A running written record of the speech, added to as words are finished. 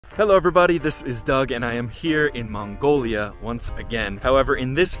Hello everybody, this is Doug and I am here in Mongolia once again. However,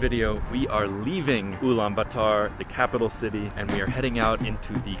 in this video, we are leaving Ulaanbaatar, the capital city, and we are heading out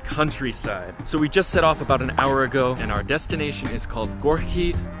into the countryside. So we just set off about an hour ago and our destination is called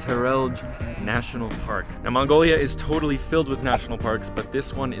Gorkhi-Terelj National Park. Now Mongolia is totally filled with national parks, but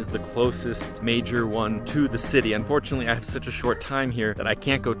this one is the closest major one to the city. Unfortunately, I have such a short time here that I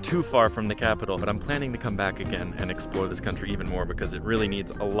can't go too far from the capital, but I'm planning to come back again and explore this country even more because it really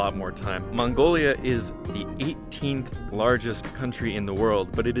needs a lot more time. Mongolia is the 18th largest country in the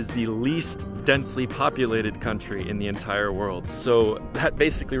world, but it is the least densely populated country in the entire world. So that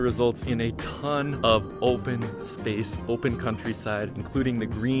basically results in a ton of open space, open countryside, including the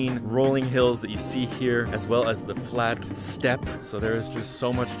green rolling hills that you see here, as well as the flat steppe. So there is just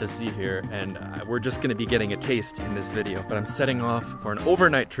so much to see here, and we're just going to be getting a taste in this video. But I'm setting off for an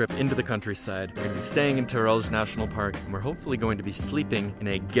overnight trip into the countryside. We're going to be staying in Terelj National Park, and we're hopefully going to be sleeping in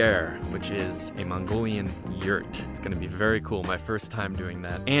a ger, which is a Mongolian yurt. It's going to be very cool, my first time doing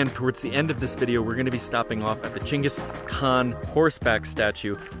that. And towards the end of this video, we're going to be stopping off at the Genghis Khan horseback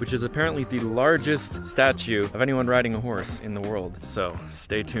statue, which is apparently the largest statue of anyone riding a horse in the world. So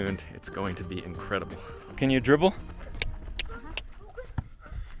stay tuned, it's going to be incredible. Can you dribble?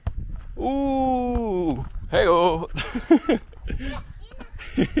 Ooh, hey-oh.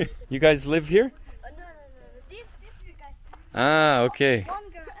 You guys live here? No. This you guys. Ah, okay. One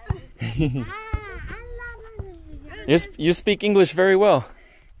girl Yes, you speak English very well.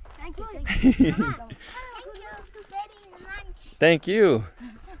 Thank you. Thank you.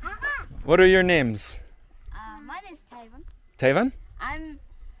 What are your names? My name is Taiwan. Taiwan? I'm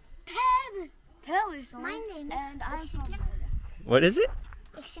Taylor. My name and I'm from Mongolia. What is it?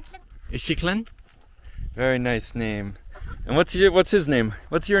 Ishiklan. Very nice name. And what's his name?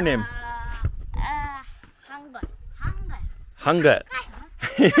 What's your name? Hangat.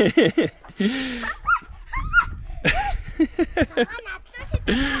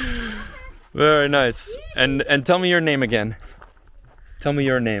 Very nice. And tell me your name again. Tell me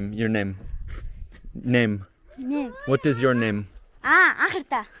your name. Your name. Name. What is your name?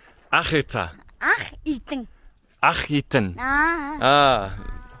 Achita. Achita. Achiten. Achiten.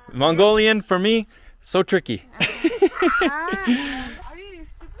 Mongolian for me, so tricky.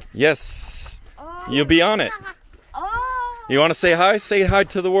 Yes. You'll be on it. You want to say hi? Say hi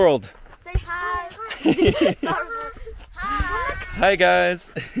to the world. Say hi. Hi. Hi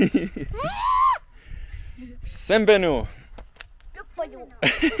guys. Senbenu.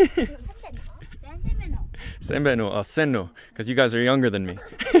 Senbenu, or Sennu, because you guys are younger than me.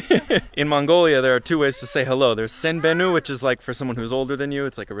 In Mongolia, there are two ways to say hello. There's Senbenu, which is like for someone who's older than you,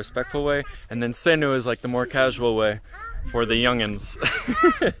 it's like a respectful way. And then Sennu is like the more casual way for the youngins.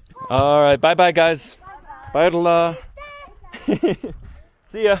 Alright, bye-bye guys. Bye-la.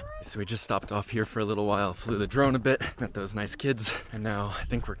 See ya. So we just stopped off here for a little while, flew the drone a bit, met those nice kids, and now I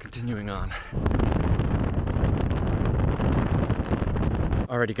think we're continuing on.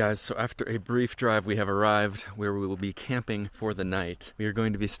 Alrighty guys, so after a brief drive we have arrived where we will be camping for the night. We are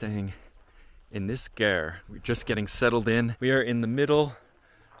going to be staying in this ger. We're just getting settled in. We are in the middle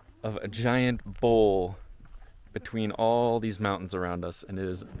of a giant bowl between all these mountains around us, and it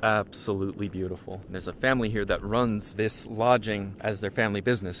is absolutely beautiful. There's a family here that runs this lodging as their family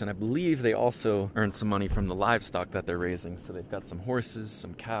business, and I believe they also earn some money from the livestock that they're raising. So they've got some horses,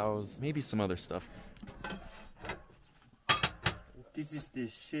 some cows, maybe some other stuff. This is the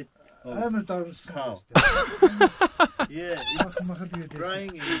shit of cow. Yeah, it's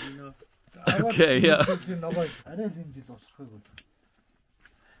drying it, you know. Okay, yeah.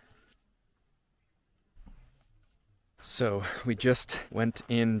 So we just went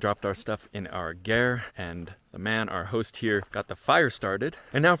in, dropped our stuff in our ger, and the man, our host here, got the fire started.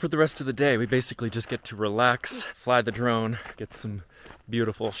 And now for the rest of the day, we basically just get to relax, fly the drone, get some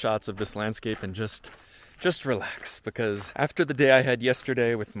beautiful shots of this landscape, and just relax, because after the day I had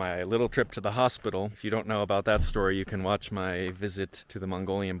yesterday with my little trip to the hospital, if you don't know about that story, you can watch my visit to the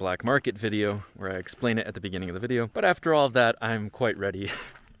Mongolian black market video where I explain it at the beginning of the video. But after all of that, I'm quite ready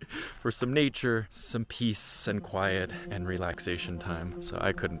for some nature, some peace and quiet and relaxation time. So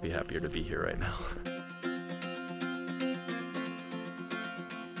I couldn't be happier to be here right now.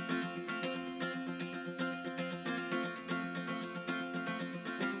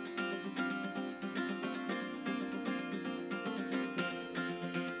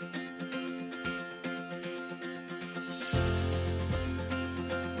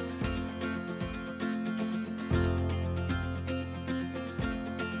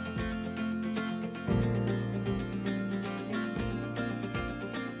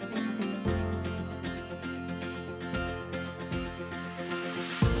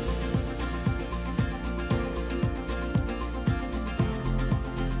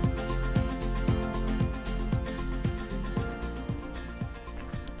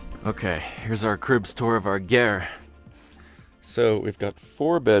 Okay, here's our cribs tour of our ger. So we've got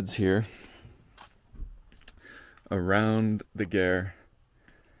 4 beds here around the ger.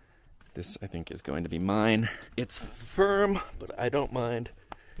 This, I think, is going to be mine. It's firm, but I don't mind.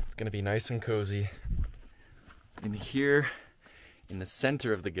 It's going to be nice and cozy. In here, in the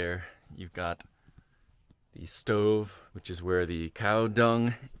center of the ger, you've got the stove, which is where the cow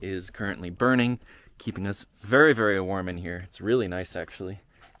dung is currently burning, keeping us very, very warm in here. It's really nice, actually.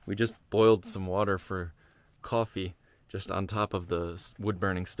 We just boiled some water for coffee just on top of the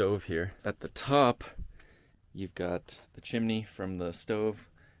wood-burning stove here. At the top, you've got the chimney from the stove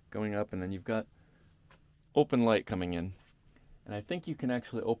going up, and then you've got open light coming in. And I think you can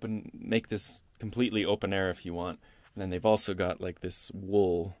actually make this completely open air if you want. And then they've also got like this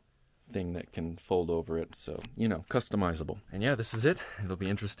wool thing that can fold over it, so, you know, customizable. And yeah, this is it. It'll be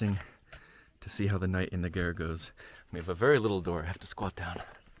interesting to see how the night in the ger goes. We have a very little door. I have to squat down.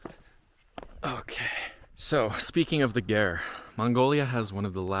 Okay. So, speaking of the ger, Mongolia has one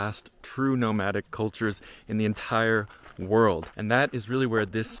of the last true nomadic cultures in the entire world. And that is really where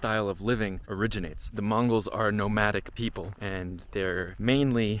this style of living originates. The Mongols are nomadic people, and they're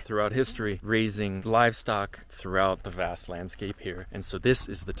mainly, throughout history, raising livestock throughout the vast landscape here. And so this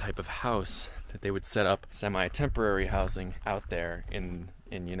is the type of house that they would set up, semi-temporary housing out there in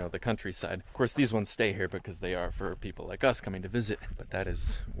you know, the countryside. Of course, these ones stay here because they are for people like us coming to visit, but that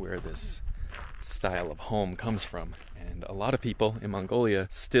is where this style of home comes from. And a lot of people in Mongolia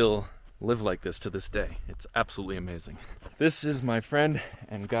still live like this to this day. It's absolutely amazing. This is my friend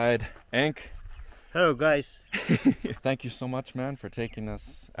and guide, Ank. Hello, guys. Thank you so much, man, for taking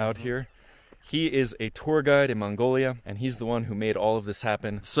us out here. He is a tour guide in Mongolia, and he's the one who made all of this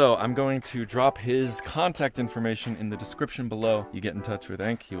happen. So I'm going to drop his contact information in the description below. You get in touch with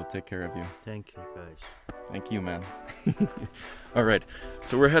Ank, he will take care of you. Thank you, guys. Thank you, man. All right,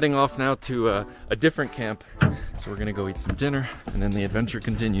 so we're heading off now to a different camp. So we're gonna go eat some dinner, and then the adventure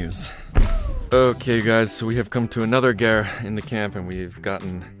continues. Okay, guys, so we have come to another ger in the camp, and we've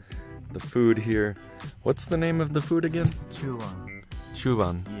gotten the food here. What's the name of the food again? Chuan.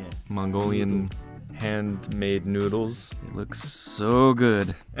 Chuan. Yeah. Mongolian handmade noodles. It looks so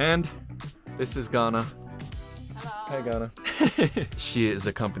good. And this is Ghana. Hi, Ghana. She is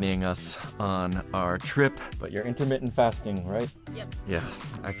accompanying us on our trip, but you're intermittent fasting, right? Yep. Yeah,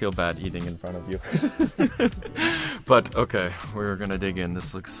 I feel bad eating in front of you. But okay, we're gonna dig in.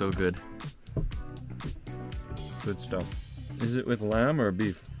 This looks so good. Good stuff. Is it with lamb or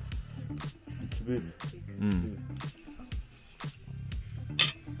beef? It's beef. Mm.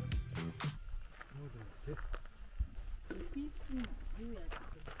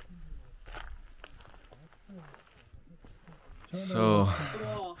 So,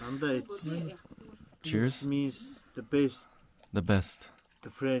 And it's cheers. means the best, The best. the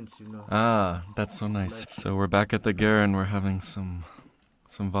friends, you know. Ah, that's so nice. So we're back at the ger and we're having some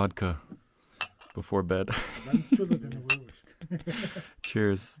vodka before bed.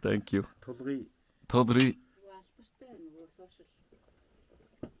 Cheers. Thank you. Totally. Todri.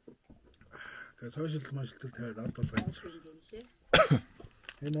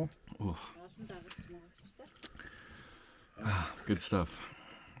 Ah, good stuff.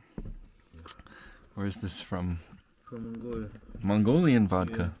 Where is this from? From Mongolia. Mongolian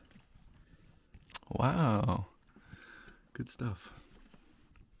vodka. Wow. Good stuff.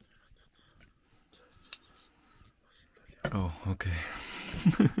 Oh, okay.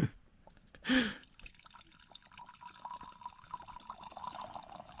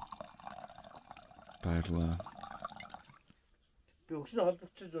 Parla. Би өгснө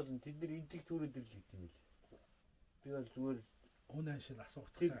холбогдчихж болно. Тэд нэр интэг түрээд ирж хийх юм бил. Би бол зүгээр Өнөө шиг асуух.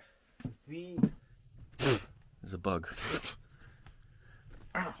 би There's a bug.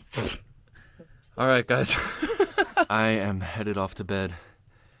 Alright, guys. I am headed off to bed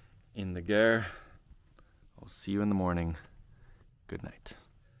in the ger. I'll see you in the morning. Good night.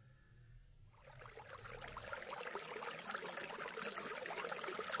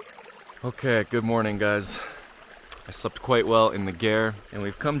 Okay, good morning, guys. I slept quite well in the ger, and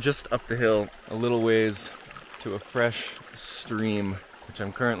we've come just up the hill a little ways to a fresh stream, which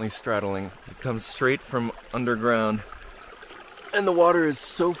I'm currently straddling. It comes straight from underground, and the water is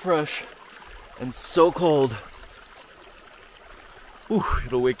so fresh and so cold. Ooh,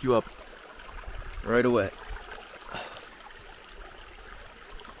 it'll wake you up right away.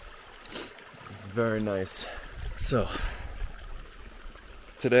 It's very nice. So,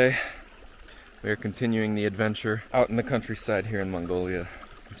 today we are continuing the adventure out in the countryside here in Mongolia.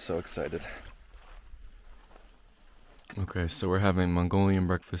 I'm so excited. Okay, so we're having Mongolian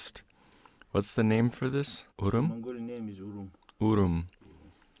breakfast. What's the name for this? Urum? Mongolian name is Urum. Urum.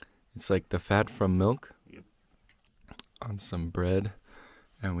 It's like the fat from milk. Yep. On some bread.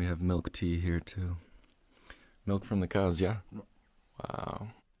 And we have milk tea here too. Milk from the cows, yeah? Wow.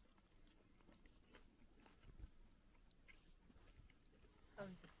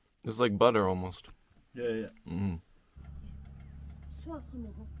 It's like butter almost. Yeah. Mm.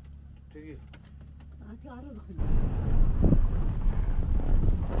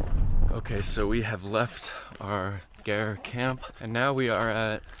 Okay, so we have left our Ger camp and now we are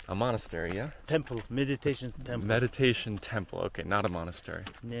at a monastery, yeah? Temple, meditation temple. Meditation temple, okay, not a monastery.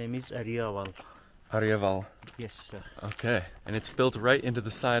 Name is Aryaval. Aryaval. Yes, sir. Okay, and it's built right into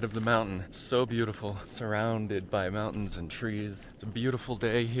the side of the mountain. So beautiful, surrounded by mountains and trees. It's a beautiful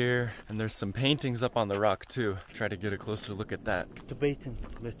day here, and there's some paintings up on the rock too. Try to get a closer look at that. Tibetan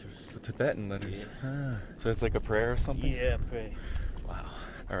letters. The Tibetan letters. Yeah. Ah. So it's like a prayer or something? Yeah, pray. Wow.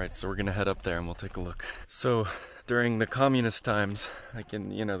 Alright, so we're gonna head up there and we'll take a look. So, during the communist times, like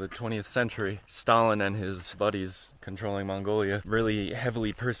in, you know, the 20th century, Stalin and his buddies controlling Mongolia really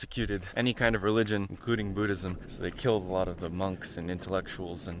heavily persecuted any kind of religion, including Buddhism. So they killed a lot of the monks and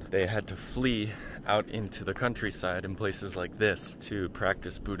intellectuals, and they had to flee out into the countryside in places like this to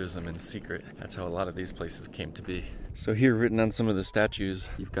practice Buddhism in secret. That's how a lot of these places came to be. So here, written on some of the statues,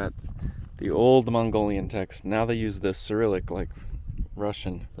 you've got the old Mongolian text. Now they use the Cyrillic, like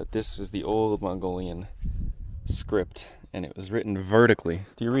Russian, but this is the old Mongolian script, and it was written vertically.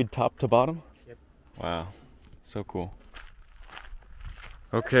 Do you read top to bottom? Yep. Wow, so cool.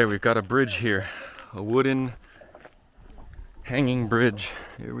 Okay, we've got a bridge here, a wooden hanging bridge.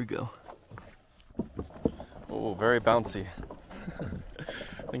 Here we go. Oh, very bouncy.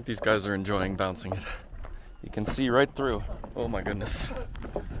 I think these guys are enjoying bouncing it. You can see right through. Oh my goodness.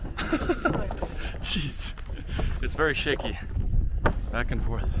 Jeez, it's very shaky. Back and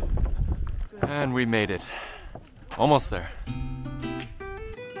forth. And we made it. Almost there.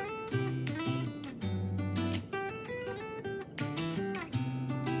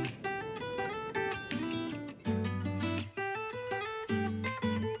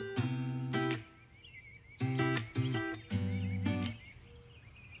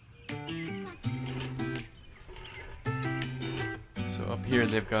 So up here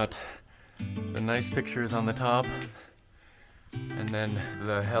they've got the nice pictures on the top, and then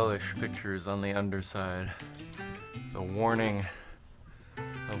the hellish pictures on the underside. It's a warning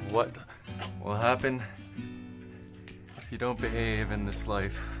of what will happen if you don't behave in this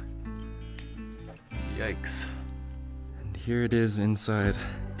life. Yikes. And here it is inside.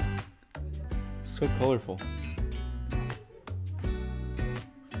 So colorful.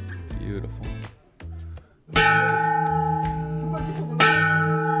 Beautiful.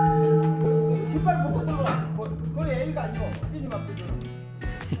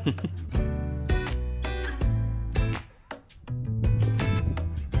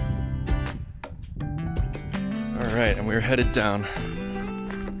 Alright, and we're headed down.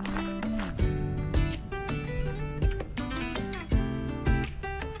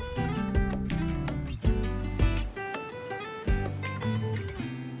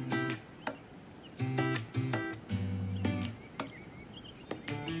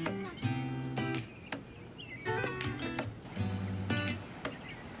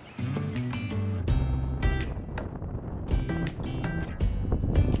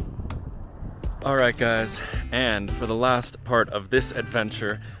 Alright guys, and for the last part of this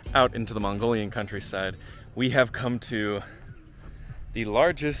adventure out into the Mongolian countryside, we have come to the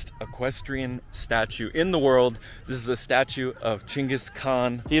largest equestrian statue in the world. This is a statue of Genghis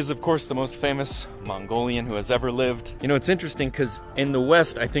Khan. He is of course the most famous Mongolian who has ever lived. You know, it's interesting because in the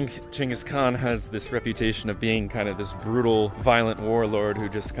West, I think Genghis Khan has this reputation of being kind of this brutal, violent warlord who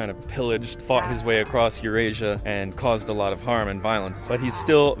just kind of pillaged, fought his way across Eurasia and caused a lot of harm and violence. But he's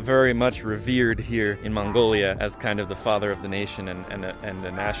still very much revered here in Mongolia as kind of the father of the nation and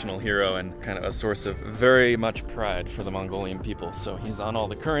a national hero and kind of a source of very much pride for the Mongolian people. So he's on all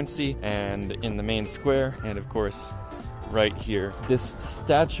the currency and in the main square, and of course right here. This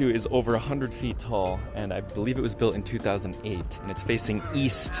statue is over 100 feet tall, and I believe it was built in 2008, and it's facing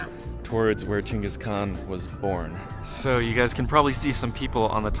east towards where Genghis Khan was born. So you guys can probably see some people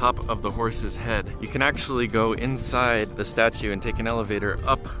on the top of the horse's head. You can actually go inside the statue and take an elevator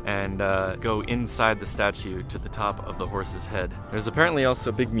up and go inside the statue to the top of the horse's head. There's apparently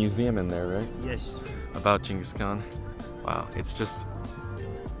also a big museum in there, right? Yes. About Genghis Khan. Wow, it's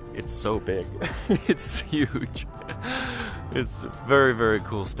so big. It's huge. It's a very, very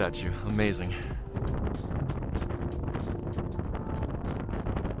cool statue. Amazing.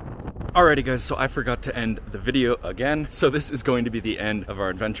 Alrighty guys, so I forgot to end the video again. So this is going to be the end of our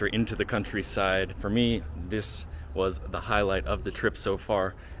adventure into the countryside. For me, this was the highlight of the trip so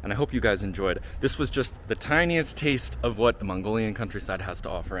far, and I hope you guys enjoyed. This was just the tiniest taste of what the Mongolian countryside has to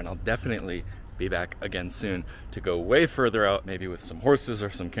offer, and I'll definitely be back again soon to go way further out, maybe with some horses or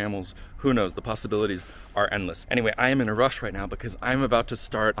some camels. Who knows? The possibilities are endless. Anyway, I am in a rush right now because I'm about to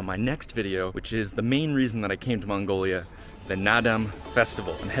start on my next video, which is the main reason that I came to Mongolia, the Naadam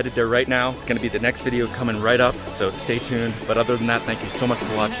Festival. I'm headed there right now. It's gonna be the next video coming right up, so stay tuned. But other than that, thank you so much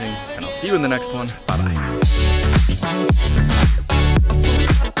for watching, and I'll see you in the next one. Bye-bye.